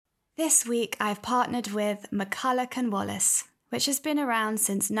This week I've partnered with McCulloch and Wallace, which has been around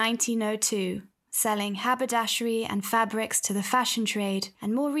since 1902, selling haberdashery and fabrics to the fashion trade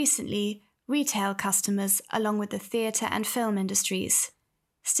and more recently, retail customers along with the theatre and film industries.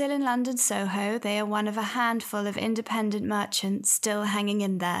 Still in London Soho, they are one of a handful of independent merchants still hanging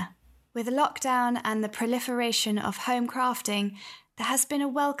in there. With lockdown and the proliferation of home crafting, there has been a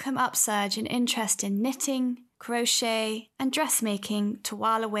welcome upsurge in interest in knitting, crochet and dressmaking to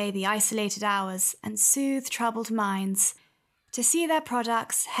while away the isolated hours and soothe troubled minds. To see their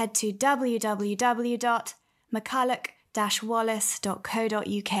products, head to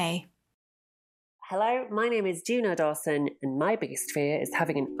www.mcculloch-wallace.co.uk. Hello, my name is Juno Dawson, and my biggest fear is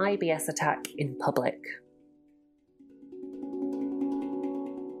having an IBS attack in public.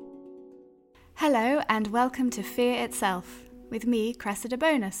 Hello and welcome to Fear Itself, with me, Cressida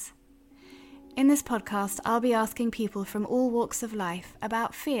Bonus. In this podcast, I'll be asking people from all walks of life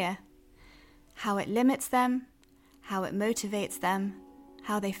about fear, how it limits them, how it motivates them,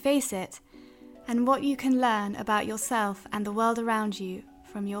 how they face it, and what you can learn about yourself and the world around you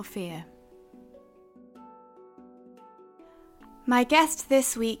from your fear. My guest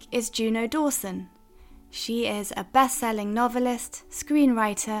this week is Juno Dawson. She is a best-selling novelist,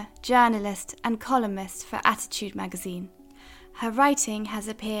 screenwriter, journalist, and columnist for Attitude magazine. Her writing has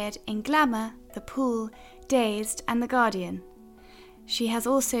appeared in Glamour, The Pool, Dazed, and The Guardian. She has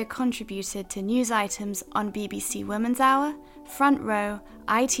also contributed to news items on BBC Women's Hour, Front Row,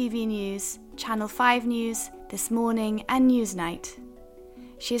 ITV News, Channel 5 News, This Morning, and Newsnight.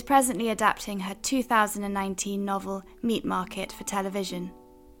 She is presently adapting her 2019 novel Meat Market for television.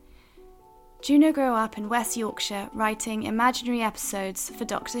 Juno grew up in West Yorkshire writing imaginary episodes for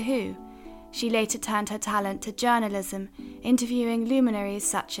Doctor Who. She later turned her talent to journalism, interviewing luminaries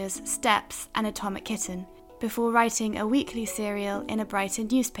such as Steps and Atomic Kitten, before writing a weekly serial in a Brighton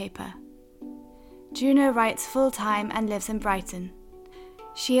newspaper. Juno writes full-time and lives in Brighton.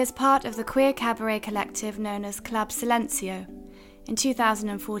 She is part of the queer cabaret collective known as Club Silencio. In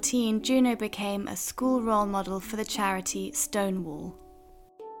 2014, Juno became a school role model for the charity Stonewall.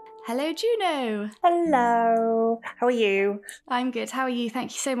 Hello, Juno. Hello. How are you? I'm good. How are you?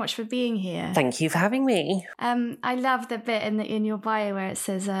 Thank you so much for being here. Thank you for having me. I love the bit in your bio where it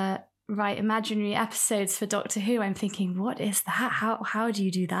says, write imaginary episodes for Doctor Who. I'm thinking, what is that? How do you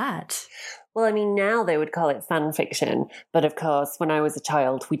do that? Well, I mean, now they would call it fan fiction, but of course, when I was a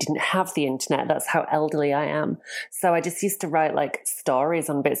child, we didn't have the internet. That's how elderly I am. So I just used to write like stories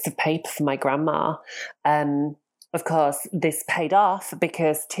on bits of paper for my grandma. Of course, this paid off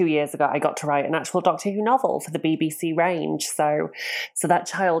because 2 years ago I got to write an actual Doctor Who novel for the BBC range. So that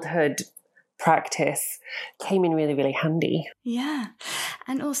childhood practice came in really, really handy. Yeah.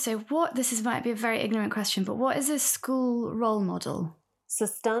 And also, might be a very ignorant question, but what is a school role model? So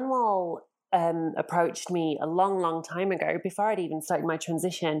Stonewall approached me a long, long time ago, before I'd even started my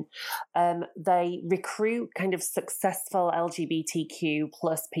transition. They recruit kind of successful LGBTQ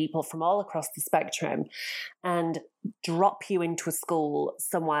plus people from all across the spectrum and drop you into a school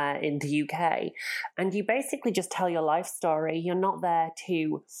somewhere in the UK. And you basically just tell your life story. You're not there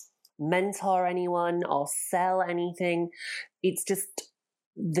to mentor anyone or sell anything. It's just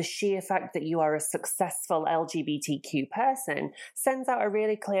the sheer fact that you are a successful LGBTQ person sends out a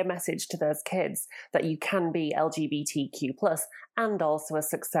really clear message to those kids that you can be LGBTQ plus and also a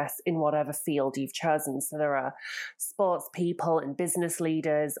success in whatever field you've chosen. So there are sports people and business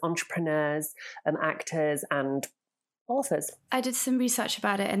leaders, entrepreneurs, actors and authors. I did some research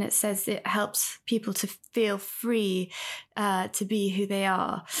about it and it says it helps people to feel free to be who they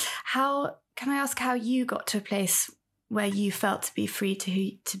are. Can I ask how you got to a place where you felt to be free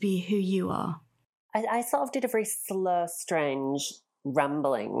to be who you are? I sort of did a very slow, strange,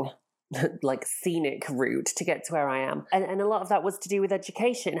 rambling, like scenic route to get to where I am. And a lot of that was to do with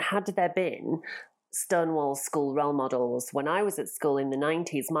education. Had there been Stonewall school role models when I was at school in the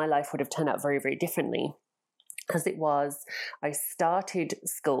 90s, my life would have turned out very, very differently. As it was, I started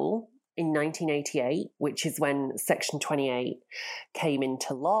school in 1988, which is when Section 28 came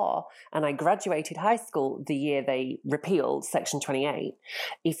into law, and I graduated high school the year they repealed Section 28.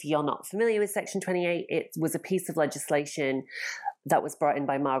 If you're not familiar with Section 28, it was a piece of legislation that was brought in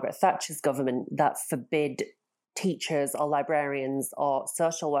by Margaret Thatcher's government that forbid teachers or librarians or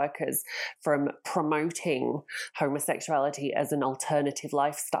social workers from promoting homosexuality as an alternative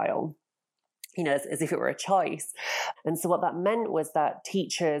lifestyle, as if it were a choice. And so what that meant was that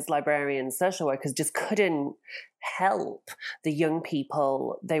teachers, librarians, social workers just couldn't help the young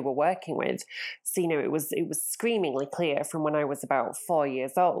people they were working with. So, it was screamingly clear from when I was about 4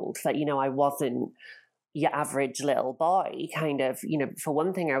 years old that, I wasn't your average little boy, kind of, for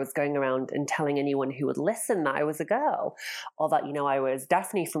one thing, I was going around and telling anyone who would listen that I was a girl, or that, I was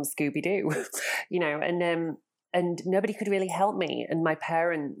Daphne from Scooby-Doo, and nobody could really help me. And my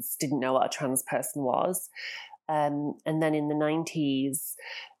parents didn't know what a trans person was. And then in the 90s,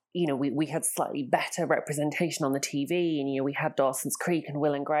 we had slightly better representation on the TV, and, we had Dawson's Creek and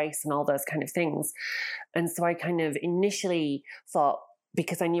Will and Grace and all those kind of things. And so I kind of initially thought,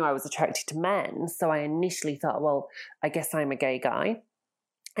 because I knew I was attracted to men, so I initially thought, well, I guess I'm a gay guy.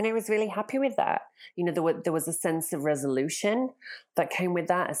 And I was really happy with that. There was a sense of resolution that came with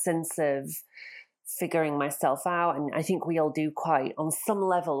that, a sense of figuring myself out. And I think we all do quite, on some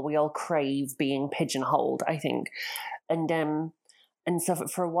level, we all crave being pigeonholed, I think. And so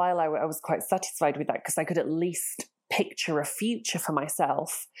for a while, I was quite satisfied with that, because I could at least picture a future for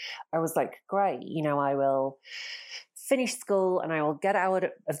myself. I was like, great, I will finish school and I will get out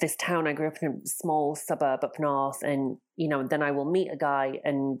of this town. I grew up in a small suburb up north, and, then I will meet a guy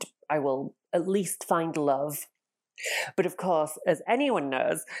and I will at least find love. But of course, as anyone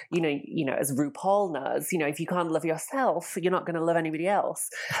knows, as RuPaul knows, if you can't love yourself, you're not going to love anybody else.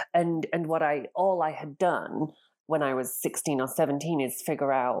 And all I had done when I was 16 or 17 is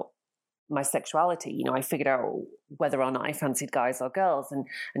figure out my sexuality. I figured out whether or not I fancied guys or girls.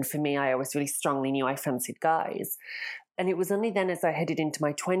 And for me, I always really strongly knew I fancied guys. And it was only then, as I headed into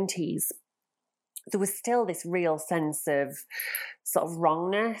my 20s, there was still this real sense of sort of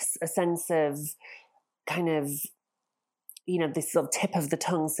wrongness, a sense of kind of, this sort of tip of the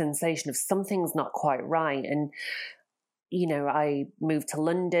tongue sensation of something's not quite right. And, I moved to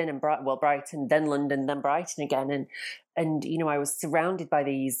London and Brighton, then London, then Brighton again. And I was surrounded by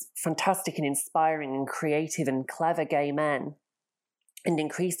these fantastic and inspiring and creative and clever gay men. And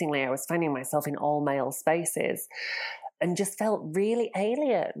increasingly, I was finding myself in all male spaces and just felt really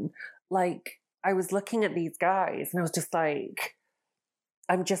alien. Like, I was looking at these guys and I was just like,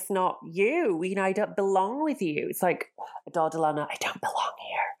 I'm just not you. I don't belong with you. It's like, Adore Delana, I don't belong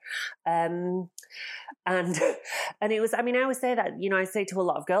here. And it was, I always say that, I say to a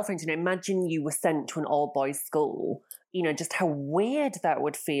lot of girlfriends, imagine you were sent to an all-boys school, just how weird that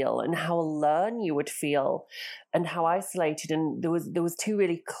would feel and how alone you would feel and how isolated. And there was two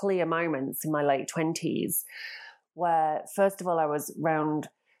really clear moments in my late 20s where, first of all, I was round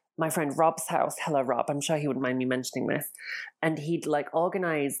my friend Rob's house. Hello, Rob. I'm sure he wouldn't mind me mentioning this. And he'd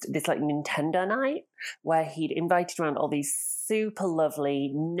organized this Nintendo night where he'd invited around all these super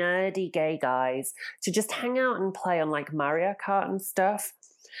lovely, nerdy gay guys to just hang out and play on Mario Kart and stuff.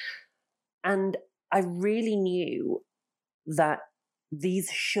 And I really knew that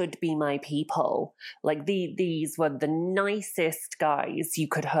these should be my people. These were the nicest guys you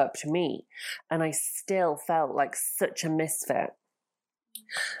could hope to meet. And I still felt like such a misfit.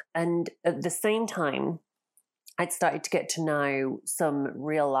 And at the same time, I'd started to get to know some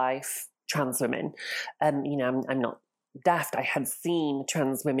real life trans women. I'm not daft. I had seen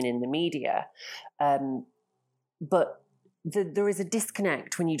trans women in the media. But there is a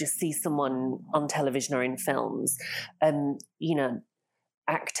disconnect when you just see someone on television or in films.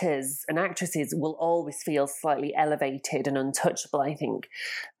 Actors and actresses will always feel slightly elevated and untouchable, I think.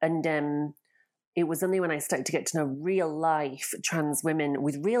 And it was only when I started to get to know real life trans women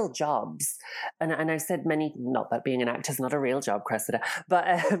with real jobs. And I've said not that being an actor is not a real job, Cressida, but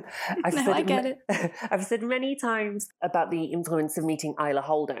I get it. I've said many times about the influence of meeting Isla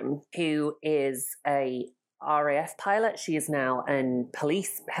Holdham, who is a RAF pilot. She is now a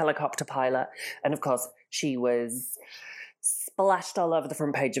police helicopter pilot. And of course, she was splashed all over the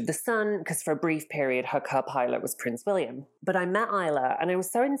front page of The Sun because for a brief period, her co-pilot was Prince William. But I met Isla and I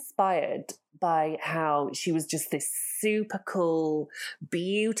was so inspired by how she was just this super cool,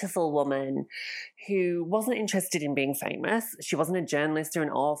 beautiful woman who wasn't interested in being famous. She wasn't a journalist or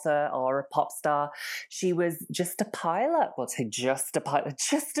an author or a pop star. She was just a pilot. Well, I'd say just a pilot,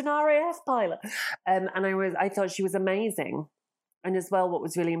 just an RAF pilot. And I thought she was amazing. And as well, what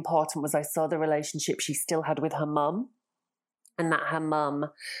was really important was I saw the relationship she still had with her mum. And that her mum,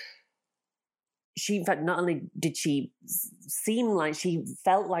 in fact, not only did she seem like she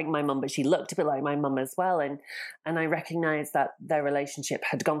felt like my mum, but she looked a bit like my mum as well. And I recognised that their relationship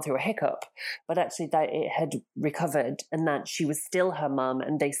had gone through a hiccup, but actually that it had recovered and that she was still her mum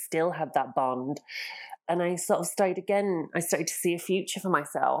and they still had that bond. And I sort of started to see a future for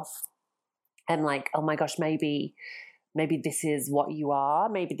myself. And oh my gosh, maybe this is what you are.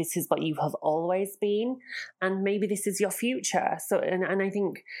 Maybe this is what you have always been. And maybe this is your future. So, and I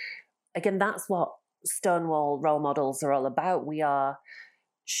think, again, that's what Stonewall role models are all about. We are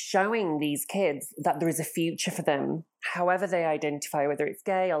showing these kids that there is a future for them, however they identify, whether it's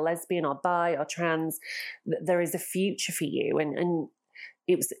gay or lesbian or bi or trans, there is a future for you. And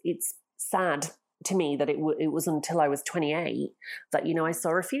it's sad to me that it was until I was 28 that, you know, I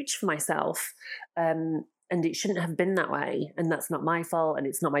saw a future for myself. And it shouldn't have been that way. And that's not my fault, and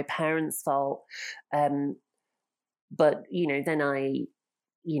it's not my parents' fault. But, you know, then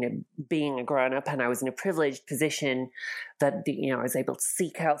being a grown-up, and I was in a privileged position that, you know, I was able to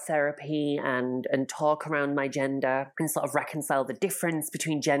seek out therapy and talk around my gender and sort of reconcile the difference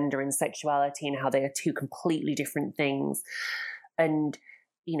between gender and sexuality and how they are two completely different things. And,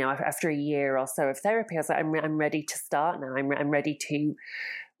 you know, after a year or so of therapy, I was like, I'm ready to start now. I'm ready to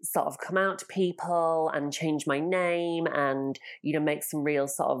sort of come out to people and change my name and, you know, make some real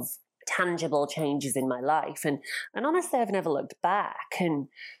sort of tangible changes in my life. And honestly, I've never looked back. And,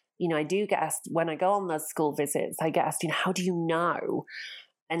 you know, I do get asked when I go on those school visits, I get asked, you know, how do you know?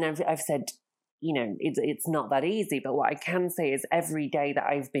 And I've said, you know, it's not that easy. But what I can say is every day that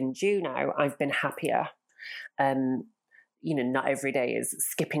I've been Juno, I've been happier. You know, not every day is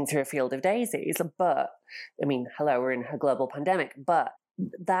skipping through a field of daisies, but I mean, hello, we're in a global pandemic, but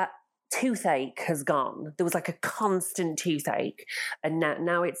that toothache has gone. There was like a constant toothache, and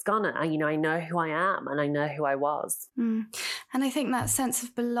now it's gone. And I know who I am, and I know who I was. And I think that sense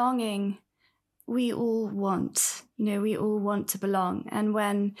of belonging we all want. You know, we all want to belong, and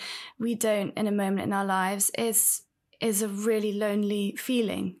when we don't in a moment in our lives is a really lonely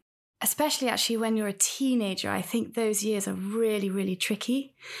feeling. Especially actually when you're a teenager, I think those years are really, really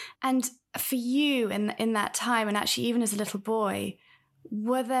tricky. And for you in that time, and actually even as a little boy,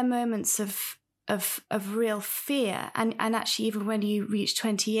 were there moments of real fear? And actually even when you reached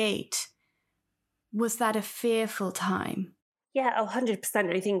 28, was that a fearful time? Yeah,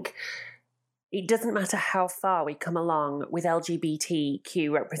 100%. I think it doesn't matter how far we come along with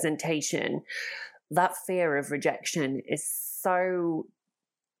LGBTQ representation, that fear of rejection is so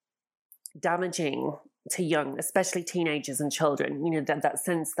damaging to young, especially teenagers and children. You know, that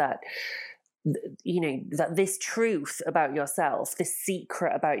sense that, you know, that this truth about yourself, this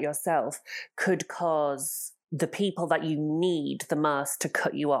secret about yourself could cause the people that you need the most to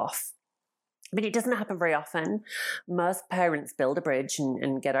cut you off. I mean, it doesn't happen very often. Most parents build a bridge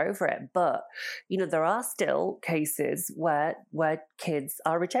and get over it. But, you know, there are still cases where kids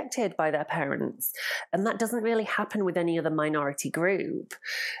are rejected by their parents. And that doesn't really happen with any other minority group.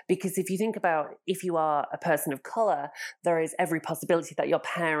 Because if you think about, if you are a person of colour, there is every possibility that your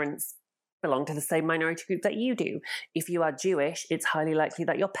parents belong to the same minority group that you do. If you are Jewish, it's highly likely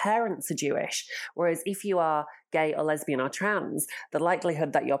that your parents are Jewish. Whereas if you are gay or lesbian or trans, the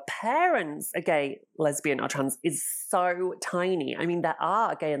likelihood that your parents are gay, lesbian or trans is so tiny. I mean, there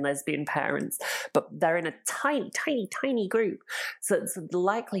are gay and lesbian parents, but they're in a tiny, tiny, tiny group. So the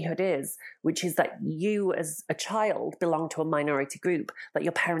likelihood is, which is that you as a child belong to a minority group that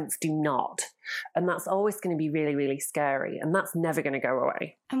your parents do not. And that's always going to be really, really scary. And that's never going to go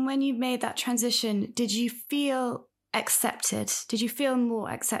away. And when you made that transition, did you feel accepted? Did you feel more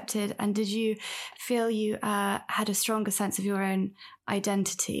accepted? And did you feel you had a stronger sense of your own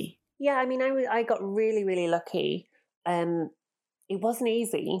identity? Yeah, I mean, I got really, really lucky. It wasn't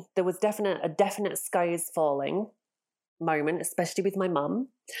easy. There was a definite sky is falling moment, especially with my mum.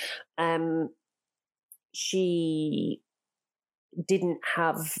 She didn't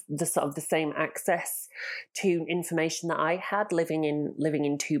have the same access to information that I had living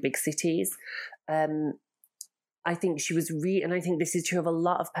in two big cities. I think she was and I think this is true of a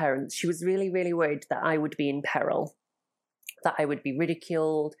lot of parents. She was really, really worried that I would be in peril, that I would be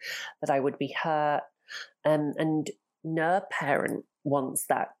ridiculed, that I would be hurt. And no parent wants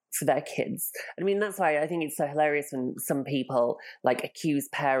that for their kids. I mean, that's why I think it's so hilarious when some people like accuse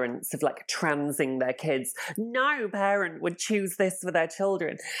parents of like transing their kids. No parent would choose this for their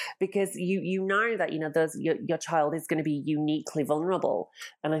children, because you know that, you know, your child is going to be uniquely vulnerable.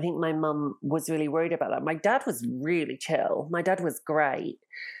 And I think my mum was really worried about that. My dad was really chill. My dad was great.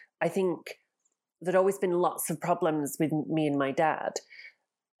 I think there'd always been lots of problems with me and my dad.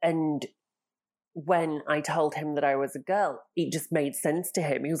 And when I told him that I was a girl, it just made sense to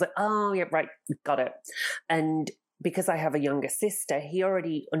him. He was like, oh, yeah, right, got it. And because I have a younger sister, he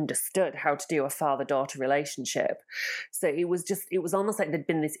already understood how to do a father-daughter relationship. So it was almost like there'd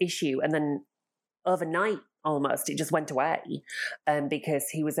been this issue, and then overnight, almost, it just went away, because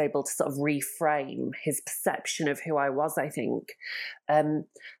he was able to sort of reframe his perception of who I was, I think.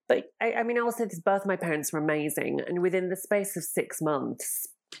 But I mean, I will say this, both my parents were amazing. And within the space of 6 months,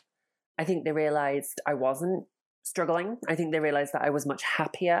 I think they realised I wasn't struggling. I think they realised that I was much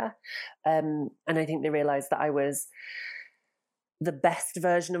happier. And I think they realised that I was the best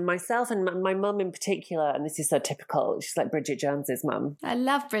version of myself. And my mum in particular, and this is so typical, she's like Bridget Jones's mum. I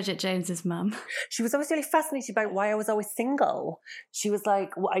love Bridget Jones's mum. She was always really fascinated by why I was always single. She was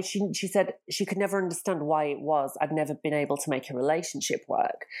like, she said she could never understand why it was I'd never been able to make a relationship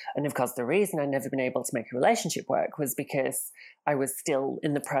work. And of course, the reason I'd never been able to make a relationship work was because I was still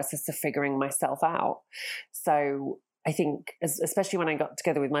in the process of figuring myself out. So I think, especially when I got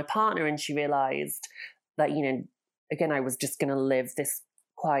together with my partner and she realised that, again, I was just going to live this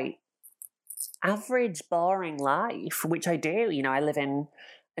quite average, boring life, which I do. I live in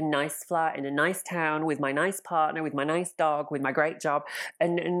a nice flat in a nice town with my nice partner, with my nice dog, with my great job.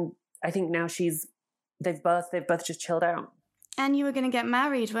 And I think now they've both just chilled out. And you were going to get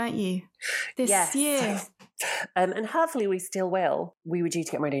married, weren't you? This year. And hopefully we still will. We were due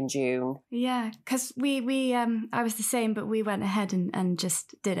to get married in June. Yeah, because we I was the same, but we went ahead and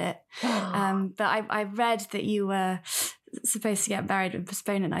just did it. But I read that you were supposed to get married and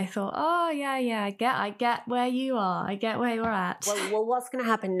postpone it, and I thought, I get where you are. I get where you're at. Well, what's going to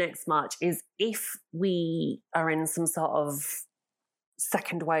happen next March is if we are in some sort of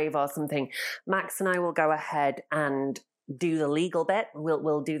second wave or something, Max and I will go ahead and do the legal bit.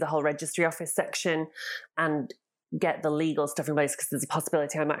 We'll do the whole registry office section and get the legal stuff in place, because there's a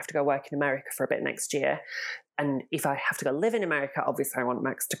possibility I might have to go work in America for a bit next year. And if I have to go live in America, obviously I want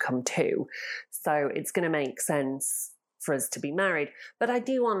Max to come too. So it's going to make sense for us to be married. But I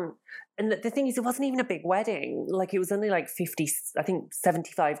do want, and the thing is, it wasn't even a big wedding. Like, it was only like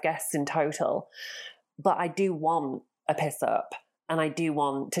 75 guests in total. But I do want a piss up, and I do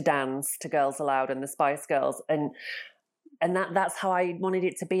want to dance to Girls Aloud and the Spice Girls. And that's how I wanted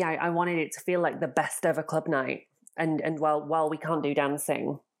it to be. I wanted it to feel like the best ever club night. And while we can't do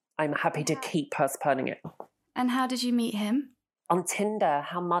dancing, I'm happy to keep postponing it. And how did you meet him? On Tinder.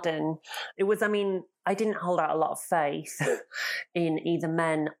 How modern. It was, I didn't hold out a lot of faith in either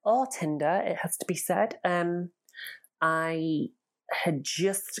men or Tinder, it has to be said. I had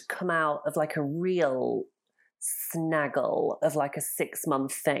just come out of like a real snaggle of like a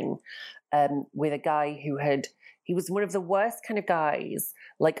 6-month thing with a guy he was one of the worst kind of guys,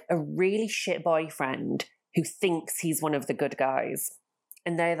 like a really shit boyfriend who thinks he's one of the good guys.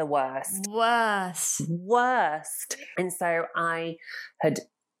 And they're the worst. Worst. And so I had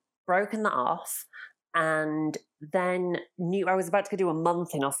broken that off, and then knew I was about to go do a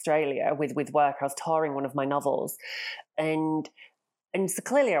month in Australia with work. I was touring one of my novels. And so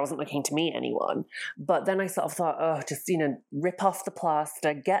clearly I wasn't looking to meet anyone. But then I sort of thought, just, rip off the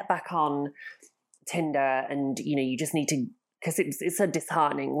plaster, get back on Tinder, and you just need to, because it's so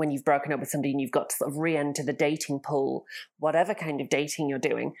disheartening when you've broken up with somebody and you've got to sort of re-enter the dating pool, whatever kind of dating you're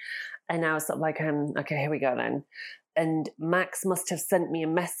doing. And I was sort of like, okay, here we go then. And Max must have sent me a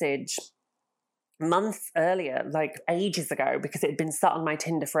message months earlier, like ages ago, because it had been sat on my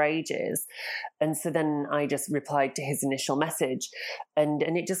Tinder for ages. And so then I just replied to his initial message, and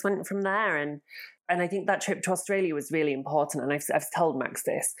it just went from there. And I think that trip to Australia was really important. And I've told Max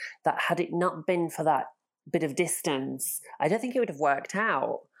this, that had it not been for that bit of distance, I don't think it would have worked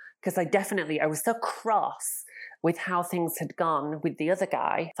out, because I was so cross with how things had gone with the other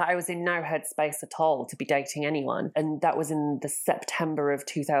guy that I was in no headspace at all to be dating anyone. And that was in the September of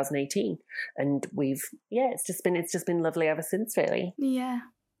 2018. And it's just been lovely ever since, really. Yeah.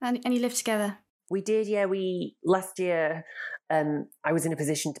 And you live together? We did, yeah. Last year, I was in a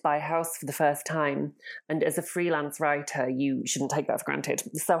position to buy a house for the first time. And as a freelance writer, you shouldn't take that for granted.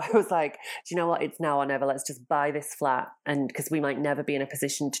 So I was like, do you know what? It's now or never. Let's just buy this flat. And because we might never be in a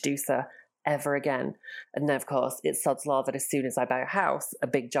position to do so ever again. And then, of course, it's sod's law that as soon as I buy a house, a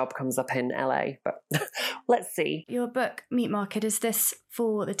big job comes up in LA. But let's see. Your book, Meat Market, is this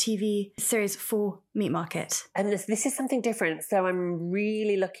for the TV series for Meat Market? And this is something different. So I'm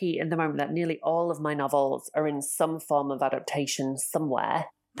really lucky at the moment that nearly all of my novels are in some form of adaptation somewhere.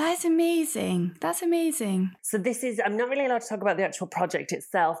 That is amazing. That's amazing. So I'm not really allowed to talk about the actual project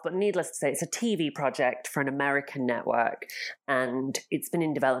itself, but needless to say, it's a TV project for an American network. And it's been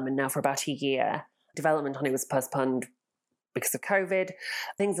in development now for about a year. Development on it was postponed because of COVID.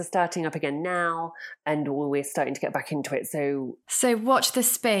 Things are starting up again now, and we're starting to get back into it. So watch this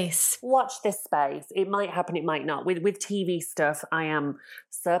space. Watch this space. It might happen, it might not. With TV stuff, I am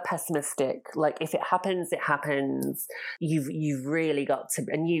so pessimistic. Like, if it happens, it happens. You've really got to,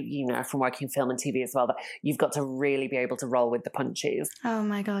 and you know from working film and TV as well, that you've got to really be able to roll with the punches. Oh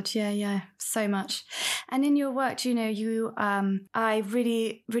my God, yeah, so much. And in your work, I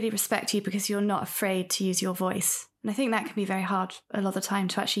really, really respect you because you're not afraid to use your voice. And I think that can be very hard a lot of the time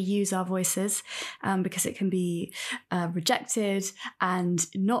to actually use our voices because it can be rejected and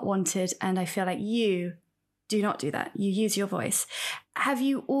not wanted. And I feel like you do not do that. You use your voice. Have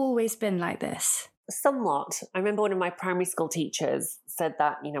you always been like this? Somewhat. I remember one of my primary school teachers said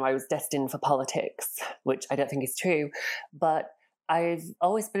that, I was destined for politics, which I don't think is true, but I've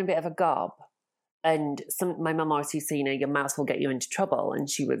always been a bit of a gob. And my mum always used to say, your mouth will get you into trouble. And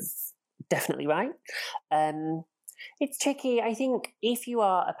she was definitely right. It's tricky. I think if you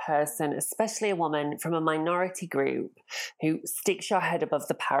are a person, especially a woman from a minority group who sticks your head above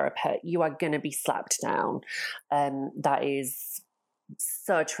the parapet, you are going to be slapped down. That is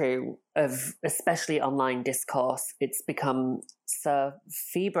so true of especially online discourse. It's become so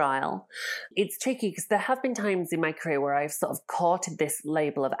febrile. It's tricky because there have been times in my career where I've sort of courted this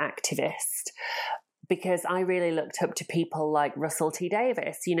label of activist, because I really looked up to people like Russell T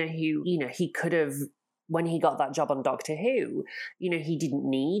Davies, who, he could have, when he got that job on Doctor Who, he didn't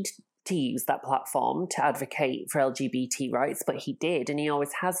need to use that platform to advocate for LGBT rights, but he did, and he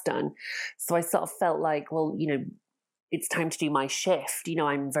always has done. So I sort of felt like, well, it's time to do my shift.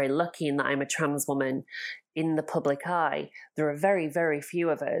 I'm very lucky in that I'm a trans woman in the public eye. There are very, very few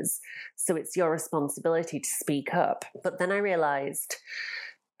of us. So it's your responsibility to speak up. But then I realized,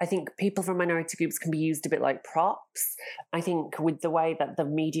 I think people from minority groups can be used a bit like props. I think with the way that the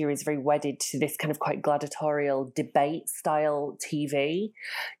media is very wedded to this kind of quite gladiatorial debate style TV,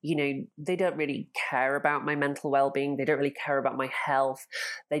 they don't really care about my mental well-being. They don't really care about my health.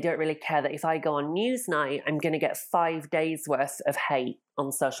 They don't really care that if I go on Newsnight, I'm going to get 5 days worth of hate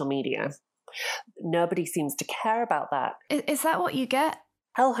on social media. Nobody seems to care about that. Is that what you get?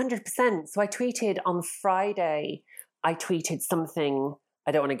 Oh, 100%. So I tweeted on Friday, something,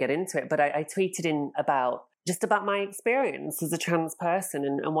 I don't want to get into it, but I tweeted about my experience as a trans person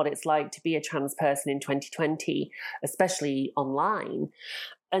and what it's like to be a trans person in 2020, especially online.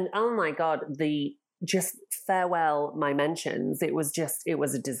 And oh my God, just farewell my mentions. It was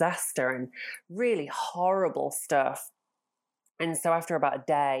a disaster and really horrible stuff. And so after about a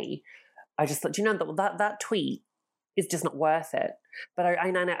day, I just thought, that tweet is just not worth it. But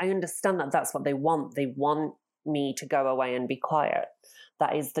I understand that that's what they want. They want me to go away and be quiet.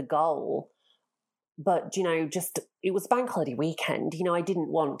 That is the goal. But, it was bank holiday weekend. I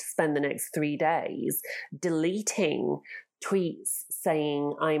didn't want to spend the next 3 days deleting tweets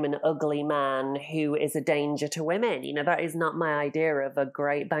saying I'm an ugly man who is a danger to women. That is not my idea of a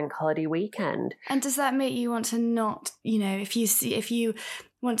great bank holiday weekend. And does that make you want to not, if you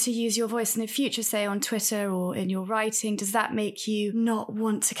want to use your voice in the future, say on Twitter or in your writing, does that make you not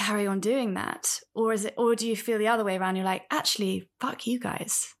want to carry on doing that? Or do you feel the other way around? You're like, actually, fuck you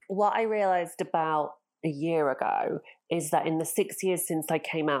guys. What I realized about a year ago is that in the 6 years since I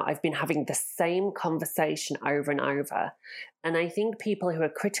came out, I've been having the same conversation over and over. And I think people who are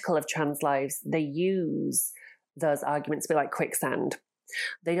critical of trans lives, they use those arguments to be like quicksand.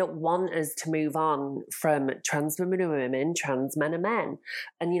 They don't want us to move on from trans women are women, trans men are men.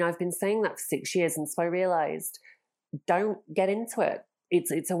 And, I've been saying that for 6 years. And so I realized, don't get into it.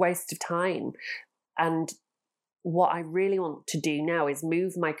 It's a waste of time. And what I really want to do now is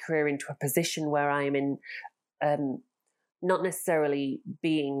move my career into a position where I am in, not necessarily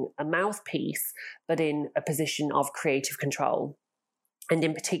being a mouthpiece, but in a position of creative control. And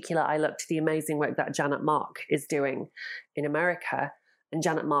in particular, I look to the amazing work that Janet Mock is doing in America. And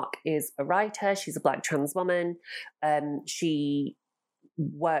Janet Mock is a writer. She's a Black trans woman. She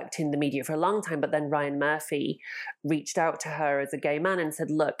worked in the media for a long time, but then Ryan Murphy reached out to her as a gay man and said,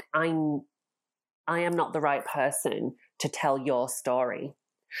 look, I am not the right person to tell your story.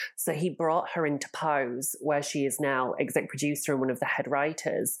 So he brought her into Pose, where she is now exec producer and one of the head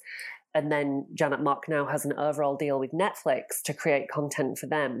writers. And then Janet Mock now has an overall deal with Netflix to create content for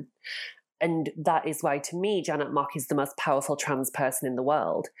them. And that is why, to me, Janet Mock is the most powerful trans person in the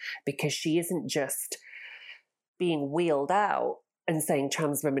world, because she isn't just being wheeled out and saying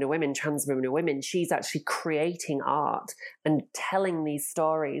trans women are women, trans women are women. She's actually creating art and telling these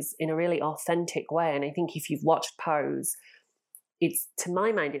stories in a really authentic way. And I think if you've watched Pose, to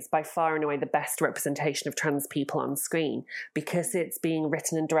my mind, it's by far and away the best representation of trans people on screen, because it's being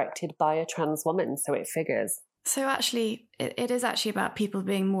written and directed by a trans woman, so it figures. So actually, it is actually about people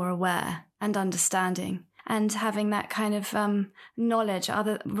being more aware and understanding and having that kind of knowledge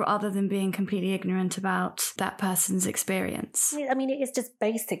other than being completely ignorant about that person's experience. I mean, it is just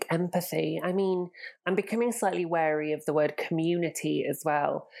basic empathy. I mean, I'm becoming slightly wary of the word community as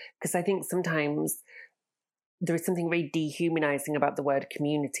well, because I think sometimes there is something very dehumanizing about the word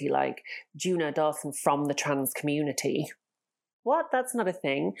community, like Juno Dawson from the trans community. What? That's not a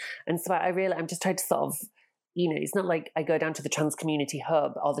thing. And so I'm just trying to sort of, it's not like I go down to the trans community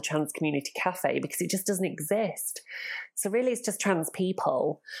hub or the trans community cafe, because it just doesn't exist. So really it's just trans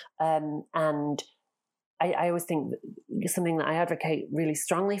people. And I always think that something that I advocate really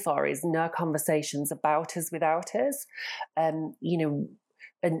strongly for is no conversations about us without us. You know,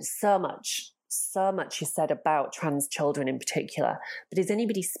 and so much is said about trans children in particular, but is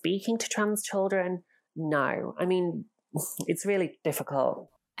anybody speaking to trans children? No. I mean, it's really difficult.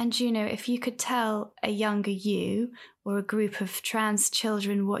 And Juno, if you could tell a younger you or a group of trans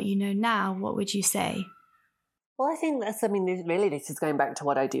children what you know now, what would you say? Well, I think this is going back to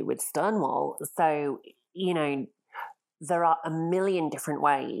what I do with Stonewall. So, you know, there are a million different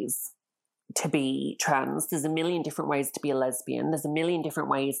ways to be trans. There's a million different ways to be a lesbian. There's a million different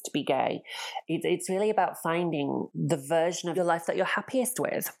ways to be gay. It's really about finding the version of your life that you're happiest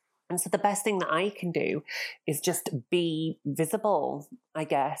with. And so the best thing that I can do is just be visible, I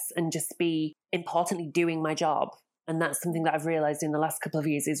guess, and just be, importantly, doing my job. And that's something that I've realised in the last couple of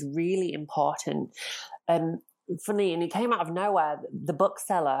years is really important. Funny, and it came out of nowhere. The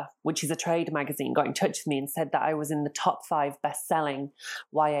bookseller, which is a trade magazine, got in touch with me and said that I was in the top 5 best-selling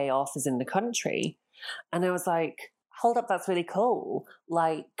YA authors in the country. And I was like, hold up, that's really cool.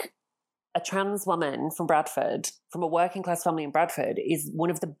 Like, a trans woman from Bradford, from a working class family in Bradford, is one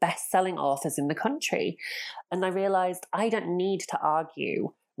of the best-selling authors in the country. And I realised I don't need to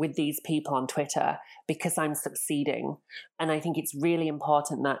argue with these people on Twitter because I'm succeeding. And I think it's really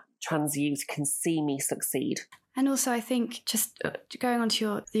important that trans youth can see me succeed. And also, I think, just going on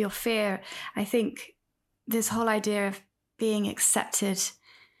to your fear, I think this whole idea of being accepted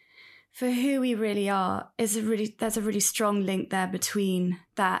for who we really are there's a really strong link there between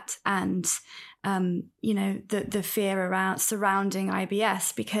that and, you know, the fear surrounding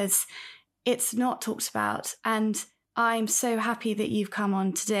IBS, because it's not talked about. And I'm so happy that you've come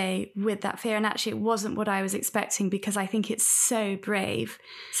on today with that fear. And actually, it wasn't what I was expecting, because I think it's so brave.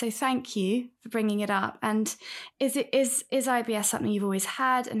 So thank you for bringing it up. And is IBS something you've always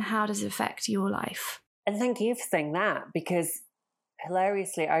had, and how does it affect your life? And thank you for saying that, because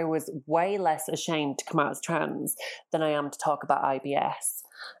hilariously, I was way less ashamed to come out as trans than I am to talk about IBS.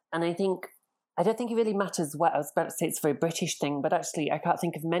 And I don't think it really matters what I was about to say. It's a very British thing, but actually I can't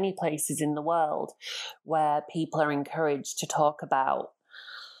think of many places in the world where people are encouraged to talk about,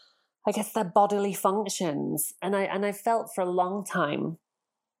 I guess, their bodily functions. And I felt for a long time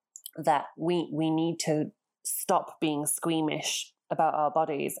that we need to stop being squeamish about our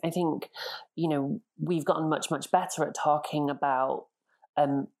bodies. I think, you know, we've gotten much, much better at talking about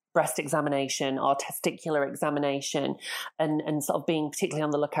breast examination or testicular examination and sort of being particularly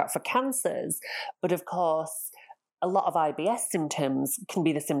on the lookout for cancers. But of course, a lot of IBS symptoms can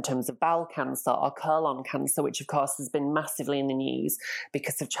be the symptoms of bowel cancer or colon cancer, which of course has been massively in the news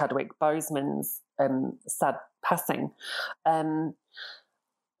because of Chadwick Boseman's sad passing.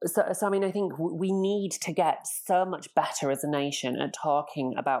 So, I mean, I think we need to get so much better as a nation at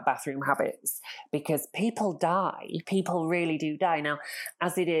talking about bathroom habits, because people die. People really do die. Now,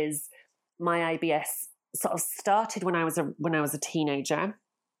 as it is, my IBS sort of started when I was a teenager.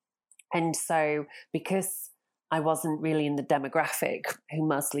 And so because I wasn't really in the demographic who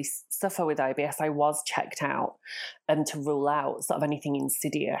mostly suffer with IBS, I was checked out to rule out sort of anything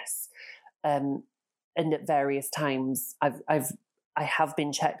insidious. And at various times, I have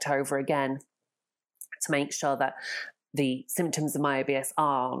been checked over again to make sure that the symptoms of my IBS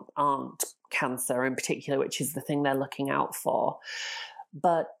aren't cancer in particular, which is the thing they're looking out for.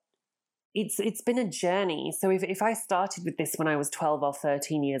 But it's been a journey. So if I started with this when I was 12 or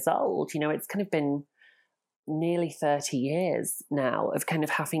 13 years old, you know, it's kind of been nearly 30 years now of kind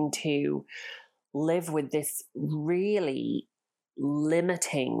of having to live with this really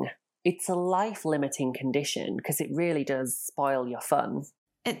limiting. It's a life-limiting condition because it really does spoil your fun.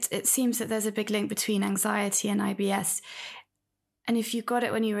 It seems that there's a big link between anxiety and IBS. And if you got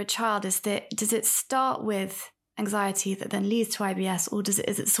it when you were a child, does it start with anxiety that then leads to IBS, or is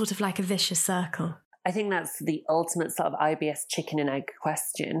it sort of like a vicious circle? I think that's the ultimate sort of IBS chicken and egg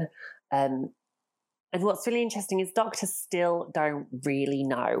question. And what's really interesting is doctors still don't really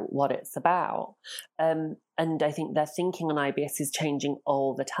know what it's about. And I think their thinking on IBS is changing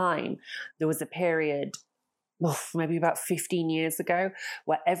all the time. There was a period, maybe about 15 years ago,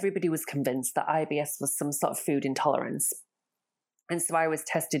 where everybody was convinced that IBS was some sort of food intolerance. And so I was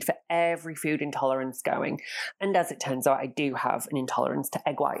tested for every food intolerance going. And as it turns out, I do have an intolerance to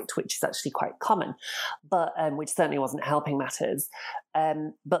egg white, which is actually quite common, but which certainly wasn't helping matters.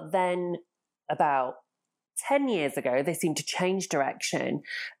 But then about 10 years ago, they seemed to change direction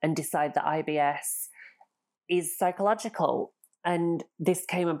and decide that IBS is psychological. And this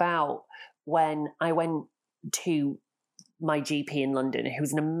came about when I went to my GP in London, who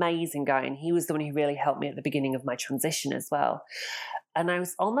was an amazing guy, and he was the one who really helped me at the beginning of my transition as well. And I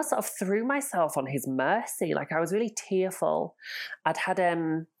was almost sort of threw myself on his mercy. Like, I was really tearful. I'd had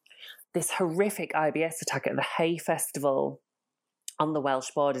this horrific IBS attack at the Hay Festival on the Welsh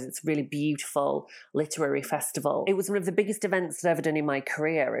borders. It's a really beautiful literary festival. It was one of the biggest events I'd ever done in my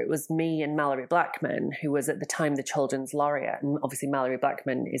career. It was me and Malorie Blackman, who was at the time the Children's Laureate. And obviously Malorie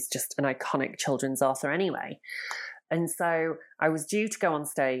Blackman is just an iconic children's author anyway. And so I was due to go on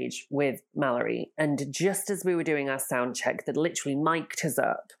stage with Malorie, and just as we were doing our sound check that literally mic'd us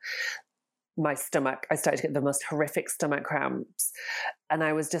up, my stomach, I started to get the most horrific stomach cramps. And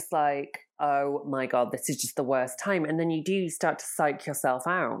I was just like, oh my God, this is just the worst time. And then you do start to psych yourself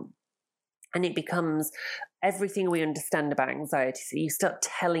out. And it becomes everything we understand about anxiety. So you start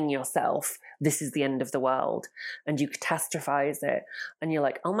telling yourself this is the end of the world, and you catastrophize it. And you're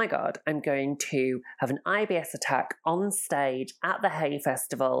like, oh my God, I'm going to have an IBS attack on stage at the Hay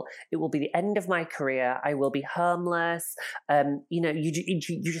Festival. It will be the end of my career. I will be homeless. You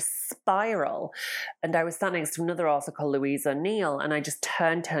just spiral. And I was sat next to another author called Louise O'Neill, and I just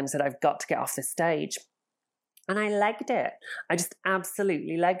turned to her and said, I've got to get off this stage. And I legged it. I just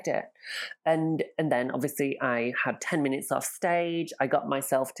absolutely legged it. And then obviously I had 10 minutes off stage. I got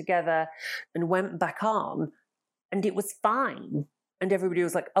myself together and went back on, and it was fine. And everybody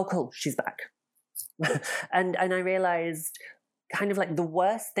was like, oh, cool, she's back. and I realized kind of like the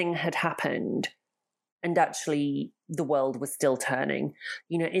worst thing had happened, and actually the world was still turning.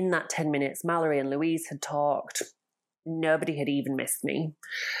 You know, in that 10 minutes, Malorie and Louise had talked. Nobody had even missed me.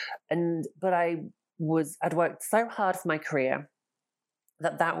 But I'd worked so hard for my career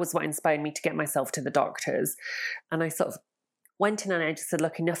that was what inspired me to get myself to the doctors. And I sort of went in and I just said,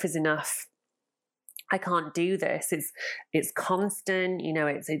 look, enough is enough. I can't do this. It's constant, you know,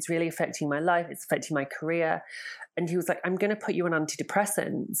 it's really affecting my life. It's affecting my career. And he was like, I'm going to put you on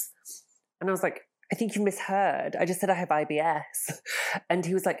antidepressants. And I was like, I think you misheard. I just said I have IBS. And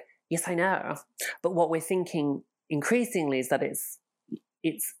he was like, yes, I know. But what we're thinking increasingly is that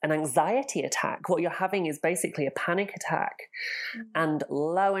it's an anxiety attack. What you're having is basically a panic attack. Mm-hmm. And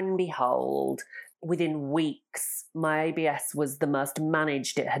lo and behold, within weeks, my IBS was the most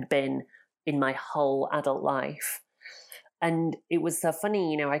managed it had been in my whole adult life. And it was so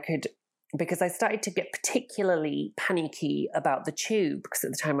funny, you know, because I started to get particularly panicky about the tube, because at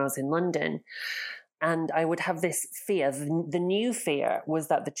the time I was in London, and I would have this fear. The new fear was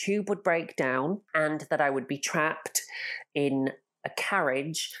that the tube would break down and that I would be trapped in a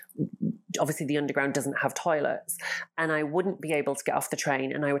carriage. Obviously the underground doesn't have toilets, and I wouldn't be able to get off the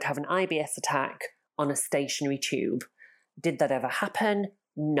train, and I would have an IBS attack on a stationary tube. Did that ever happen?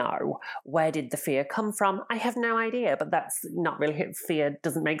 No. Where did the fear come from? I have no idea, but that's not really, fear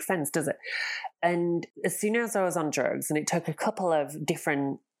doesn't make sense, does it? And as soon as I was on drugs, and it took a couple of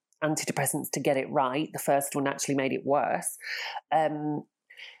different antidepressants to get it right, the first one actually made it worse,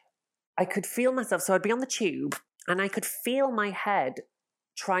 I could feel myself, so I'd be on the tube, and I could feel my head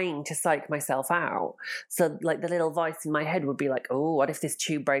trying to psych myself out. So like the little voice in my head would be like, oh, what if this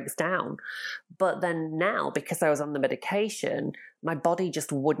tube breaks down? But then now, because I was on the medication, my body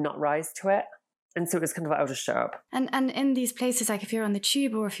just would not rise to it. And so it was kind of like, I'll just show up. And in these places, like if you're on the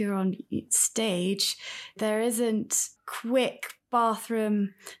tube or if you're on stage, there isn't quick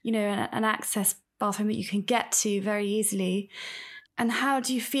bathroom, you know, an access bathroom that you can get to very easily. And how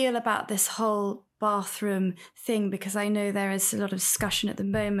do you feel about this whole bathroom thing? Because I know there is a lot of discussion at the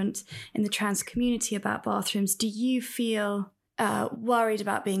moment in the trans community about bathrooms. Do you feel worried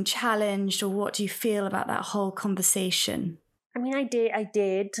about being challenged, or what do you feel about that whole conversation? I mean, I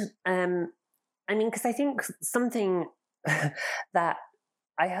did. Because I think something that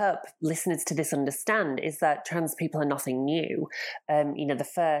I hope listeners to this understand is that trans people are nothing new. The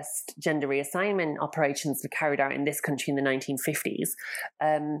first gender reassignment operations were carried out in this country in the 1950s.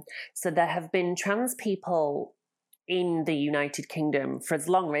 So there have been trans people in the United Kingdom for as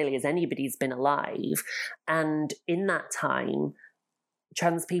long, really, as anybody's been alive. And in that time,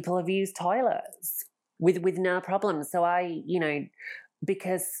 trans people have used toilets with no problem. So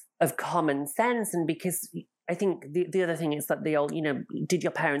because of common sense, and because I think the other thing is that the old, did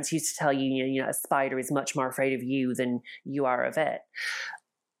your parents used to tell you, a spider is much more afraid of you than you are of it?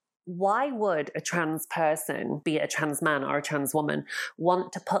 Why would a trans person, be it a trans man or a trans woman,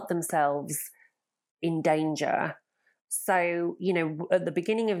 want to put themselves in danger? So, at the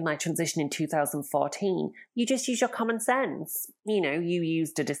beginning of my transition in 2014, you just use your common sense. You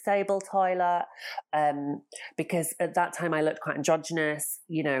used a disabled toilet, because at that time I looked quite androgynous,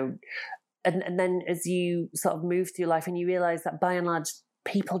 and then as you sort of move through life and you realize that by and large,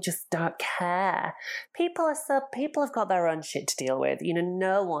 people just don't care. People have got their own shit to deal with.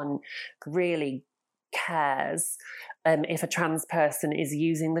 No one really cares if a trans person is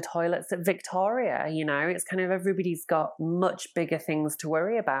using the toilets at Victoria. You know, it's kind of, everybody's got much bigger things to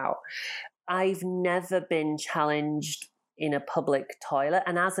worry about. I've never been challenged in a public toilet,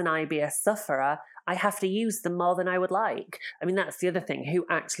 and as an IBS sufferer, I have to use them more than I would like. I mean, that's the other thing. Who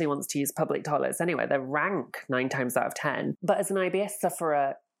actually wants to use public toilets anyway? They're rank 9 times out of 10. But as an IBS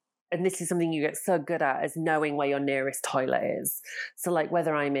sufferer, and this is something you get so good at, is knowing where your nearest toilet is. So like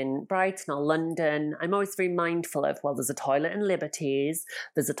whether I'm in Brighton or London, I'm always very mindful of, well, there's a toilet in Liberties,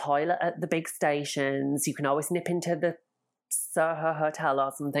 there's a toilet at the big stations, you can always nip into the Soho Hotel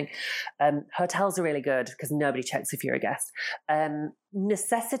or something. Hotels are really good because nobody checks if you're a guest.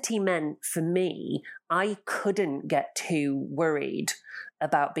 Necessity meant for me, I couldn't get too worried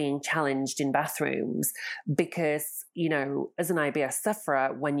about being challenged in bathrooms because, you know, as an IBS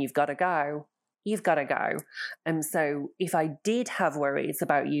sufferer, when you've got to go, you've got to go. And so if I did have worries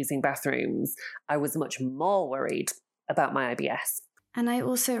about using bathrooms, I was much more worried about my IBS. And I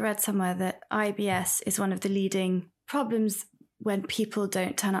also read somewhere that IBS is one of the leading problems when people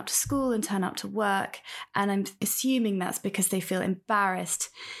don't turn up to school and turn up to work. And I'm assuming that's because they feel embarrassed,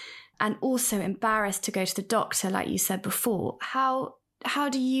 and also embarrassed to go to the doctor, like you said before. How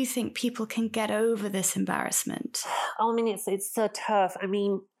do you think people can get over this embarrassment? I mean, it's so tough. I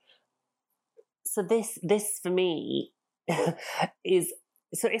mean, so this for me is,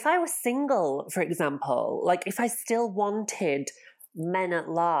 so if I was single, for example, like if I still wanted men at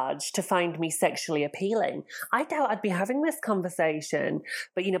large to find me sexually appealing, I doubt I'd be having this conversation.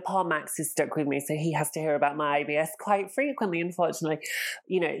 But, you know, poor Max is stuck with me, so he has to hear about my IBS quite frequently, unfortunately,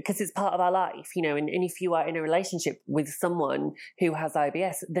 you know, because it's part of our life, you know, and if you are in a relationship with someone who has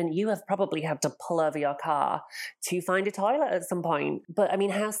IBS, then you have probably had to pull over your car to find a toilet at some point. But I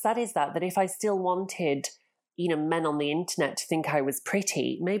mean, how sad is that if I still wanted, you know, men on the internet to think I was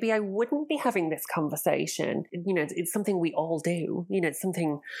pretty, maybe I wouldn't be having this conversation. You know, it's something we all do. You know, it's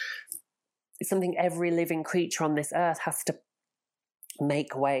something every living creature on this earth has to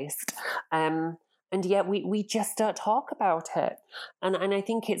make waste. And yet we just don't talk about it. And I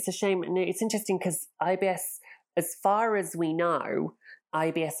think it's a shame. And it's interesting because IBS, as far as we know,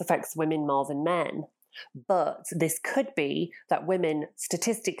 IBS affects women more than men. But this could be that women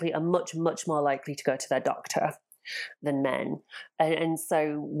statistically are much, much more likely to go to their doctor than men. And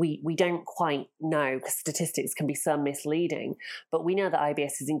so we don't quite know, because statistics can be so misleading, but we know that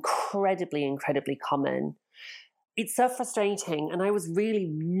IBS is incredibly, incredibly common. It's so frustrating. And I was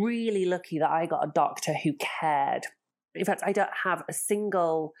really, really lucky that I got a doctor who cared. In fact, I don't have a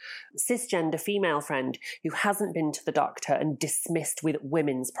single cisgender female friend who hasn't been to the doctor and dismissed with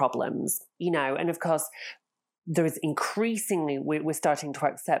women's problems, you know. And of course, there is increasingly, we're starting to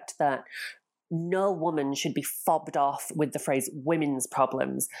accept that no woman should be fobbed off with the phrase women's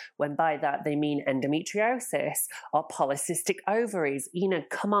problems, when by that they mean endometriosis or polycystic ovaries. You know,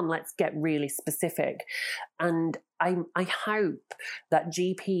 come on, let's get really specific. And I hope that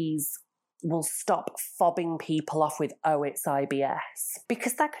GPs will stop fobbing people off with, oh, it's IBS,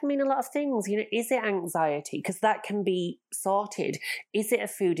 because that can mean a lot of things. You know, is it anxiety? Because that can be sorted. Is it a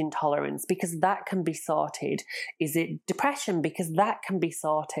food intolerance? Because that can be sorted. Is it depression? Because that can be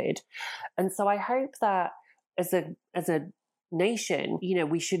sorted. And so I hope that as a nation, you know,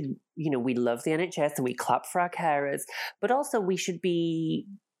 we should, you know, we love the NHS and we clap for our carers, but also we should be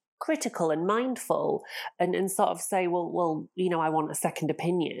critical and mindful and sort of say, well, you know, I want a second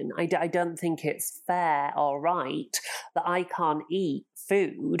opinion. I don't think it's fair or right that I can't eat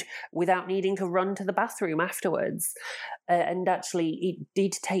food without needing to run to the bathroom afterwards. And actually, it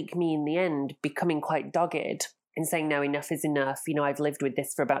did take me in the end becoming quite dogged and saying, no, enough is enough. You know, I've lived with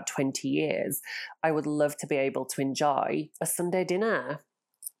this for about 20 years. I would love to be able to enjoy a Sunday dinner,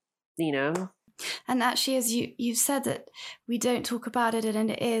 you know. And actually, as you've said, that we don't talk about it,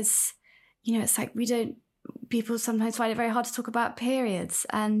 and it is, you know, it's like people sometimes find it very hard to talk about periods,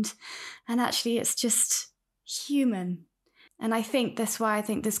 and actually it's just human. And I think that's why I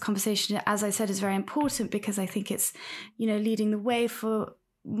think this conversation, as I said, is very important, because I think it's, you know, leading the way for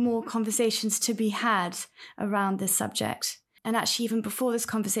more conversations to be had around this subject. And actually, even before this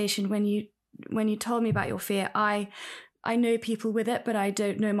conversation, when you told me about your fear, I know people with it, but I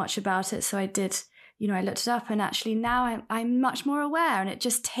don't know much about it. So I did, you know, I looked it up, and actually now I'm much more aware, and it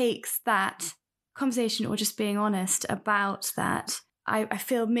just takes that conversation, or just being honest about that. I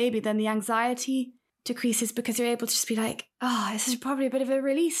feel maybe then the anxiety decreases, because you're able to just be like, oh, this is probably a bit of a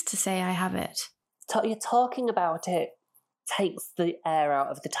release to say I have it. You're talking about it takes the air out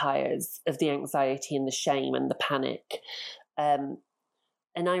of the tires of the anxiety and the shame and the panic. And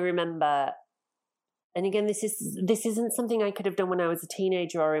I remember And again, this isn't something I could have done when I was a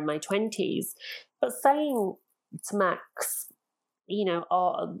teenager or in my 20s. But saying to Max, you know,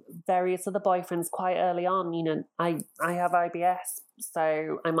 or various other boyfriends quite early on, you know, I have IBS,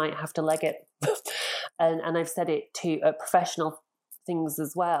 so I might have to leg it. and I've said it to professional things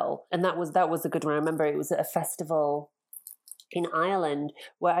as well. And that was a good one. I remember it was at a festival in Ireland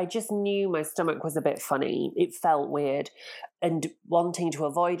where I just knew my stomach was a bit funny. It felt weird. And wanting to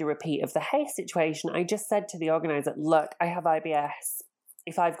avoid a repeat of the hay situation, I just said to the organizer, look, I have IBS.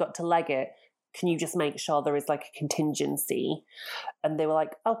 If I've got to leg it, can you just make sure there is like a contingency? And they were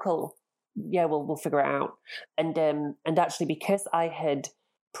like, oh, cool. Yeah, we'll figure it out. And actually, because I had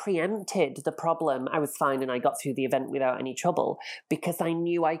preempted the problem, I was fine and I got through the event without any trouble because I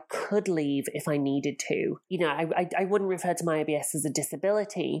knew I could leave if I needed to. You know, I wouldn't refer to my IBS as a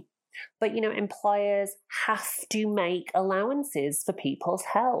disability, but, you know, employers have to make allowances for people's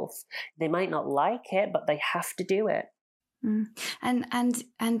health. They might not like it, but they have to do it. And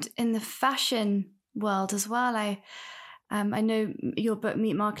in the fashion world as well, I know your book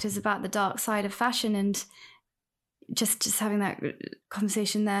Meat Market is about the dark side of fashion, and just having that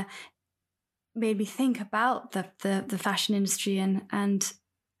conversation there made me think about the fashion industry and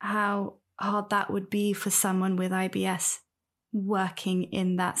how hard that would be for someone with IBS working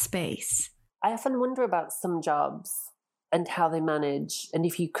in that space. I often wonder about some jobs and how they manage, and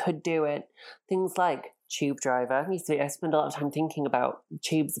if you could do it. Things like tube driver. I spend a lot of time thinking about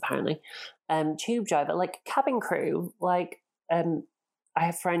tubes, apparently. Tube driver, like cabin crew. Like, I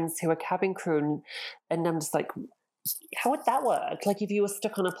have friends who are cabin crew, and I'm just like, how would that work? Like, if you were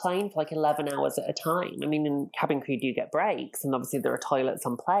stuck on a plane for like 11 hours at a time. I mean, in cabin crew, do you get breaks? And obviously there are toilets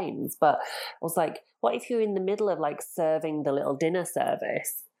on planes. But I was like, what if you're in the middle of like serving the little dinner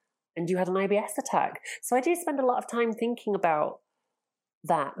service and you had an IBS attack? So I do spend a lot of time thinking about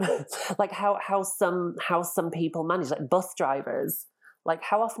that. Like how some people manage, like bus drivers. Like,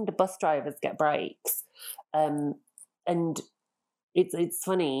 how often do bus drivers get breaks? And it's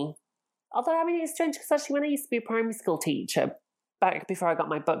funny. Although, I mean, it's strange because actually when I used to be a primary school teacher, back before I got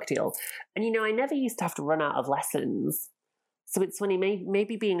my book deal, and, you know, I never used to have to run out of lessons. So it's funny,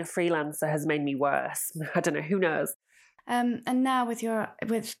 maybe being a freelancer has made me worse. I don't know, who knows? And now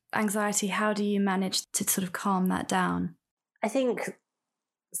with anxiety, how do you manage to sort of calm that down? I think,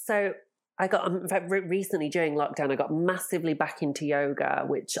 so I got, in fact, recently during lockdown, I got massively back into yoga,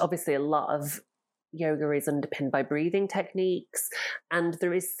 which obviously a lot of yoga is underpinned by breathing techniques, and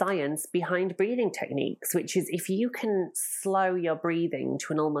there is science behind breathing techniques, which is if you can slow your breathing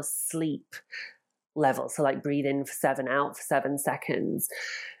to an almost sleep level, so like breathe in for 7, out for 7 seconds,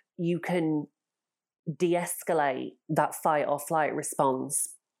 you can de-escalate that fight or flight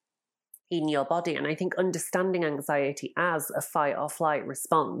response in your body. And I think understanding anxiety as a fight or flight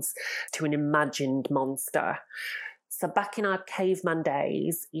response to an imagined monster. So back in our caveman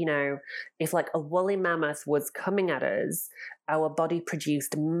days, you know, if like a woolly mammoth was coming at us, our body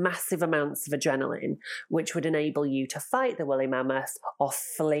produced massive amounts of adrenaline, which would enable you to fight the woolly mammoth or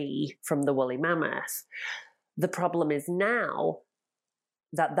flee from the woolly mammoth. The problem is now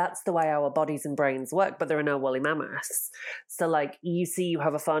that that's the way our bodies and brains work, but there are no woolly mammoths. So like you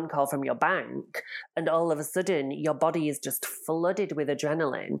have a phone call from your bank and all of a sudden your body is just flooded with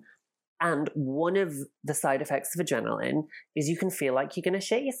adrenaline. And one of the side effects of adrenaline is you can feel like you're going to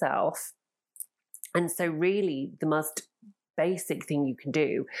shit yourself. And so really the most basic thing you can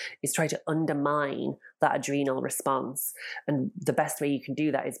do is try to undermine that adrenal response. And the best way you can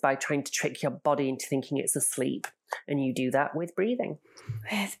do that is by trying to trick your body into thinking it's asleep. And you do that with breathing.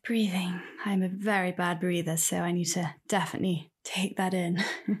 With breathing. I'm a very bad breather, so I need to definitely take that in.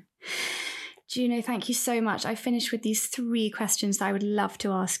 Juno, thank you so much. I finished with these 3 questions that I would love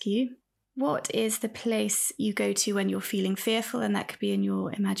to ask you. What is the place you go to when you're feeling fearful? And that could be in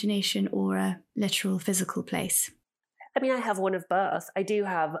your imagination or a literal physical place. I mean, I have one of both. I do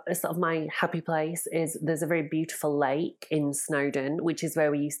have a sort of my happy place is there's a very beautiful lake in Snowdon, which is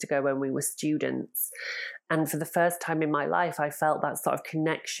where we used to go when we were students. And for the first time in my life, I felt that sort of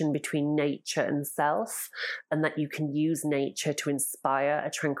connection between nature and self, and that you can use nature to inspire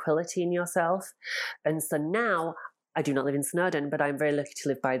a tranquility in yourself. And so now I do not live in Snowdon, but I'm very lucky to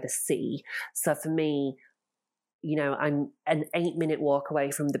live by the sea. So for me, you know, I'm an 8-minute walk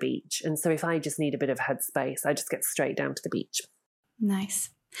away from the beach. And so if I just need a bit of headspace, I just get straight down to the beach.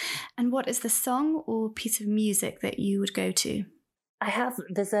 Nice. And what is the song or piece of music that you would go to?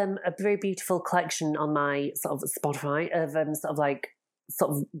 There's a very beautiful collection on my sort of Spotify of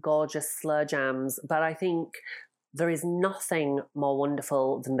sort of gorgeous slur jams. But I think There is nothing more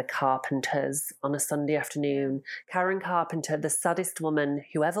wonderful than the Carpenters on a Sunday afternoon. Karen Carpenter, the saddest woman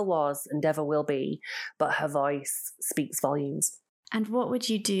who ever was and ever will be, but her voice speaks volumes. And what would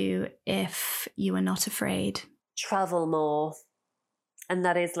you do if you were not afraid? Travel more. And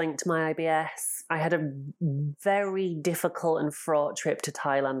that is linked to my IBS. I had a very difficult and fraught trip to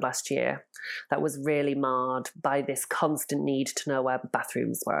Thailand last year that was really marred by this constant need to know where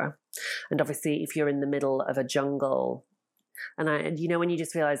bathrooms were. And obviously, if you're in the middle of a jungle, and you know, when you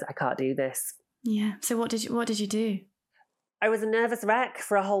just realise, I can't do this. Yeah. So what did you do? I was a nervous wreck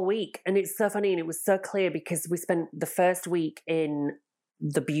for a whole week. And it's so funny, and it was so clear because we spent the first week in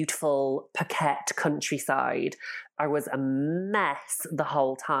the beautiful Phuket countryside. I was a mess the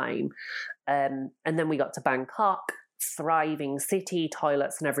whole time. And then we got to Bangkok, thriving city,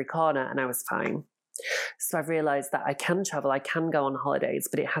 toilets in every corner, and I was fine. So I've realised that I can travel, I can go on holidays,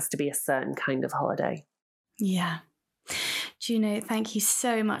 but it has to be a certain kind of holiday. Yeah. Juno, thank you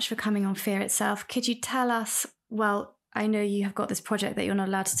so much for coming on Fear Itself. Could you tell us, well, I know you have got this project that you're not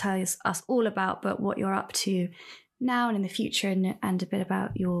allowed to tell us all about, but what you're up to now and in the future, and a bit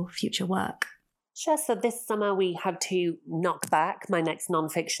about your future work. Sure. So this summer we had to knock back my next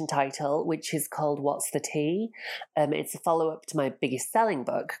non-fiction title, which is called What's the Tea? It's a follow-up to my biggest selling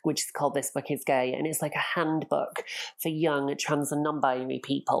book, which is called This Book is Gay. And it's like a handbook for young trans and non-binary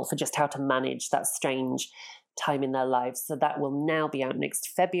people for just how to manage that strange time in their lives. So that will now be out next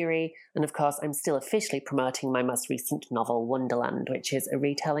February. And of course, I'm still officially promoting my most recent novel, Wonderland, which is a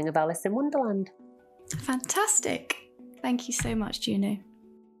retelling of Alice in Wonderland. Fantastic. Thank you so much, Juno.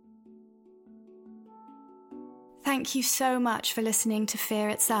 Thank you so much for listening to Fear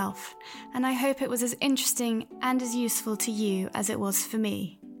Itself, and I hope it was as interesting and as useful to you as it was for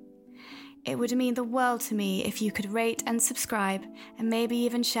me. It would mean the world to me if you could rate and subscribe, and maybe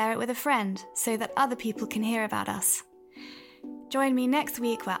even share it with a friend so that other people can hear about us. Join me next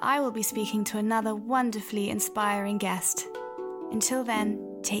week where I will be speaking to another wonderfully inspiring guest. Until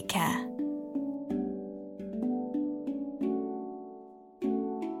then, take care.